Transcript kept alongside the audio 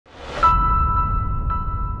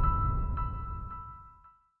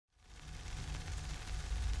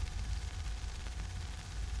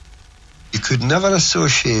could never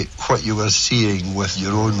associate what you were seeing with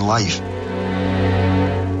your own life.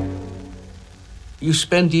 You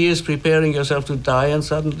spend years preparing yourself to die, and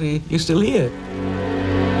suddenly you're still here.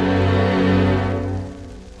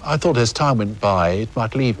 I thought as time went by, it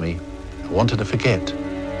might leave me. I wanted to forget.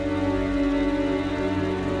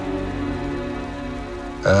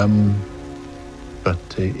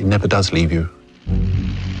 But it never does leave you.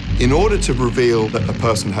 In order to reveal that a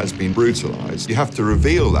person has been brutalized, you have to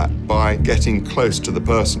reveal that by getting close to the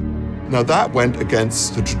person. Now, that went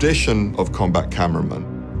against the tradition of combat cameramen.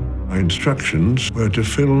 My instructions were to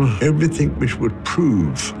film everything which would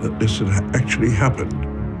prove that this had actually happened.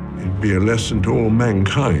 It'd be a lesson to all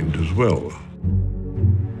mankind as well.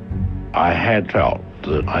 I had felt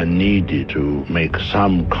that I needed to make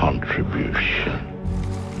some contribution.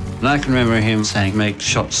 And I can remember him saying, make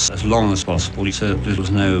shots as long as possible so there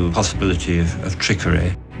was no possibility of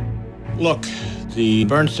trickery. Look, the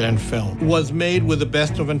Bernstein film was made with the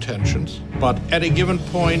best of intentions, but at a given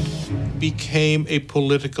point became a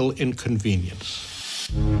political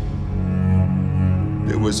inconvenience.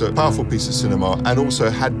 It was a powerful piece of cinema and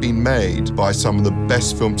also had been made by some of the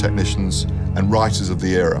best film technicians and writers of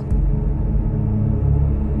the era.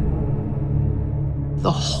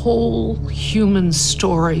 The whole human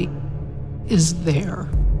story is there.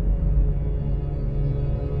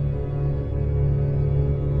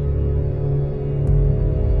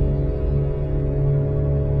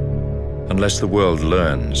 Unless the world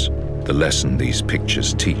learns the lesson these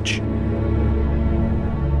pictures teach,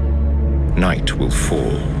 night will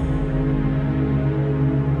fall.